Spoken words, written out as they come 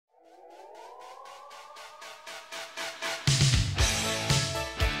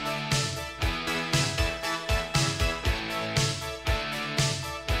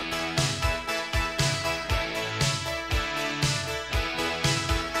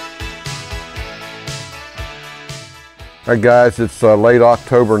All right, guys, it's late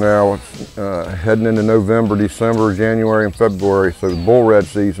October now. It's heading into November, December, January, and February. So the bull red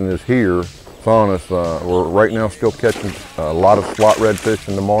season is here. It's on us. We're right now still catching a lot of slot redfish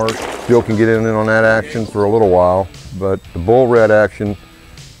in the marsh. Still can get in on that action for a little while, but the bull red action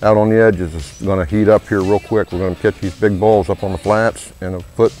out on the edges is going to heat up here real quick. We're going to catch these big bulls up on the flats in 1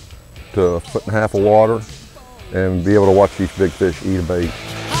 foot to 1.5 foot of water and be able to watch these big fish eat a bait.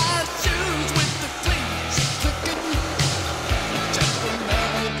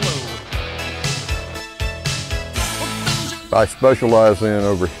 I specialize in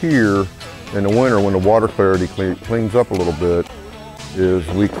over here in the winter when the water clarity cleans up a little bit is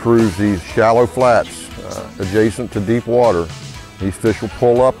we cruise these shallow flats adjacent to deep water. These fish will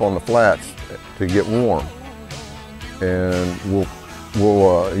pull up on the flats to get warm, and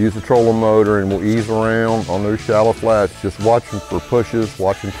we'll use the trolling motor and we'll ease around on those shallow flats, just watching for pushes,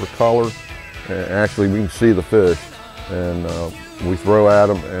 watching for color, and actually we can see the fish, and we throw at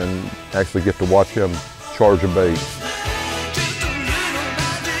them and actually get to watch them charge a bait.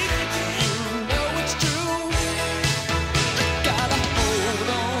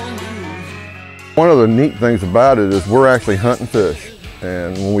 One of the neat things about it is we're actually hunting fish,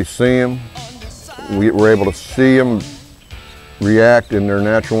 and when we see them, we're able to see them react in their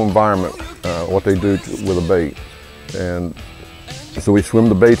natural environment, what they do with a bait. And so we swim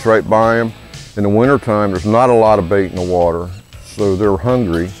the baits right by them. In the wintertime, there's not a lot of bait in the water, so they're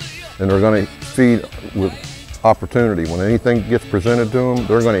hungry, and they're going to feed with opportunity. When anything gets presented to them,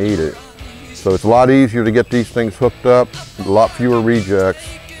 they're going to eat it. So it's a lot easier to get these things hooked up, a lot fewer rejects.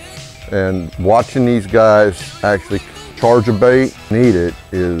 And watching these guys actually charge a bait and eat it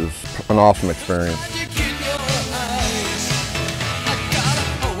is an awesome experience.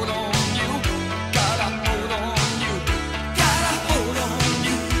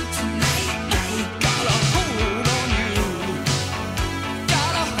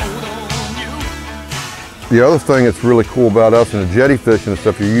 The other thing that's really cool about us in the jetty fishing and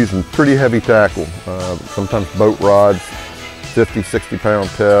stuff, you're using pretty heavy tackle, sometimes boat rods, 50, 60-pound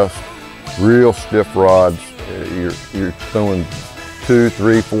test. Real stiff rods. You're throwing 2,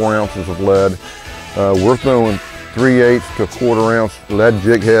 3, 4 ounces of lead. We're throwing 3/8 to 1/4 ounce lead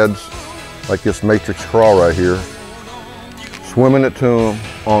jig heads, like this matrix crawl right here. Swimming it to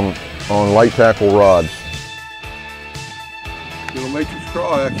them on light tackle rods. The matrix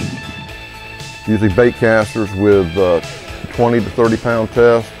crawl action. Usually bait casters with 20 to 30-pound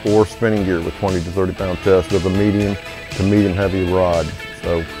test, or spinning gear with 20 to 30-pound test with a medium to medium heavy rod.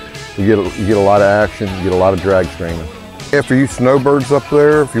 So you get a lot of action, you get a lot of drag streaming. After you snowbirds up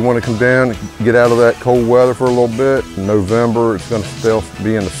there, if you want to come down, get out of that cold weather for a little bit. In November, it's going to still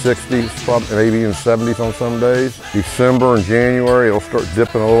be in the 60s, probably maybe even 70s on some days. December and January, it'll start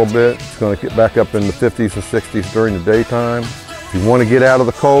dipping a little bit. It's going to get back up in the 50s and 60s during the daytime. If you want to get out of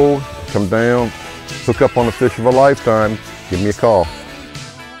the cold, come down, hook up on the fish of a lifetime, give me a call.